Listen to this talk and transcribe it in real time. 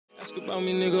Ask about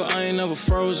me, nigga, I ain't never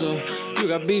froze up. You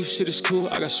got beef, shit is cool,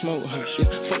 I got smoke, huh? Yeah,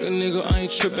 fuck a nigga, I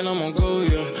ain't tripping, I'm on go,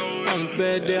 yeah. On a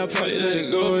bad day, I probably let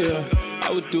it go, yeah.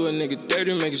 I would do a nigga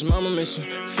dirty, make his mama miss him.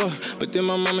 Fuck, but then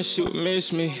my mama, she would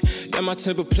miss me. Let my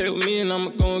temper play with me and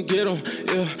I'ma go and get him.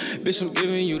 Yeah, bitch, I'm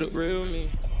giving you the real me.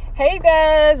 Hey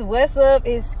guys, what's up?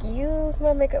 Excuse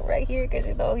my makeup right here, because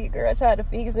you know your girl tried to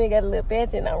fix me, got a little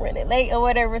patch and I'm running late or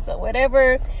whatever, so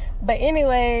whatever. But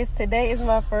anyways, today is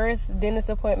my first dentist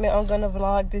appointment. I'm gonna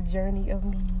vlog the journey of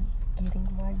me getting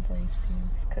my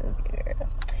braces, cause yeah.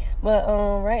 But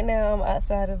right now I'm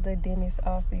outside of the dentist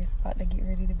office, about to get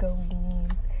ready to go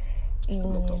in.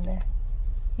 And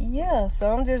yeah,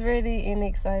 so I'm just ready and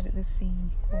excited to see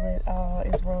what all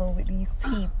is wrong with these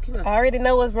teeth. I already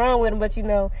know what's wrong with them, but you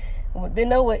know, they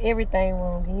know what everything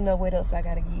wrong. You know what else I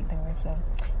gotta get done. So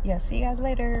yeah, see you guys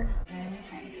later.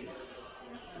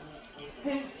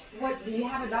 What, do you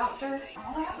have a doctor?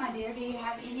 All right, my dear. Do you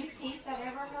have any teeth that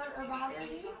ever hurt or bothered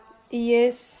you?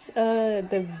 Yes,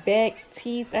 the back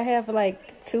teeth. I have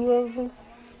like 2 of them.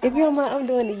 If you don't mind, I'm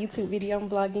doing a YouTube video. I'm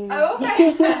vlogging. Oh,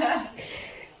 okay.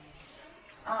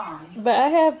 But I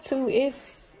have 2.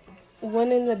 It's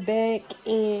one in the back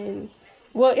and,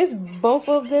 well, it's both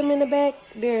of them in the back.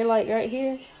 They're like right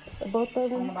here, both of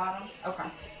them. On the bottom? Okay.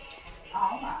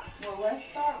 All right. Well, let's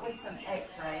start with some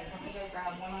x-rays. Let me go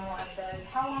grab one more of those.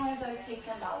 How long have those teeth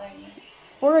been bothering you?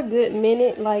 For a good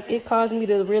minute. Like, it caused me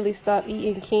to really stop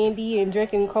eating candy and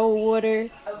drinking cold water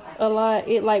a lot.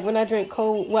 It, like, when I drink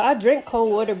cold, well, I drink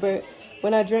cold water, but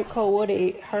when I drink cold water,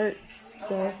 it hurts.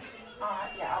 So. Okay. All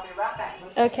right. Yeah, I'll be right back.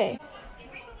 Okay.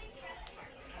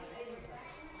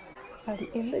 I'm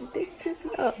in the dentist.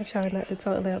 Oh, I'm trying not to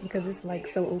talk loud because it's like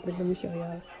so open. Let me show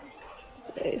y'all.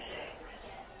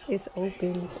 It's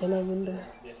open and I'm in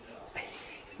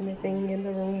the thing in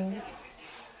the room.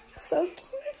 So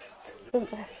cute.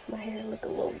 My hair look a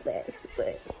little mess,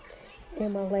 but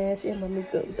and my lash and my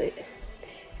makeup, but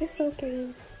it's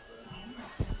okay.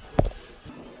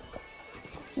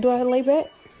 Do I lay back?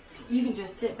 You can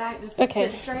just sit back, just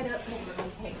okay. Sit straight up, because we're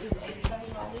going to take these x-rays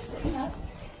while you're sitting up.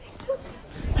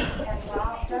 And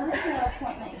while during the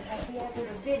appointment, you won't be able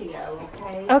to video,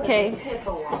 okay? Okay.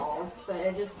 HIPAA laws, but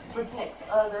it just protects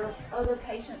other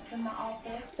patients in the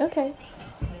office. Okay.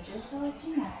 So just to let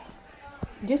you know.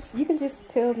 You can just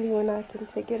tell me when I can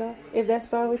take it off, if that's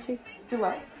fine with you. Do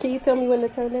what? Can you tell me when to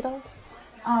turn it off?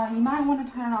 You might want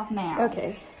to turn it off now.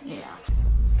 Okay. Yeah.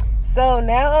 So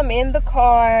now I'm in the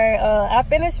car. I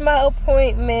finished my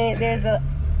appointment. There's a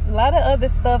lot of other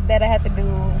stuff that I have to do.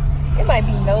 It might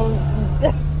be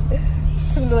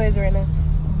too noisy right now.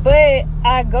 But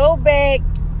I go back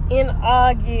in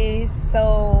August.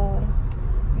 So,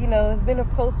 you know, it's been a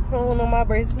postpone on my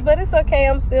braces. But it's okay.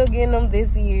 I'm still getting them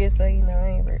this year. So, you know, I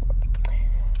ain't worried about it.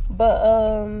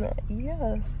 But,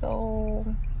 yeah. So,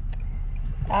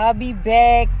 I'll be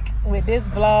back with this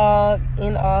vlog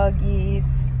in August.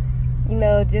 You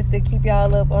know, just to keep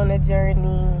y'all up on the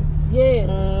journey. Yeah.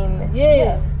 And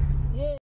yeah.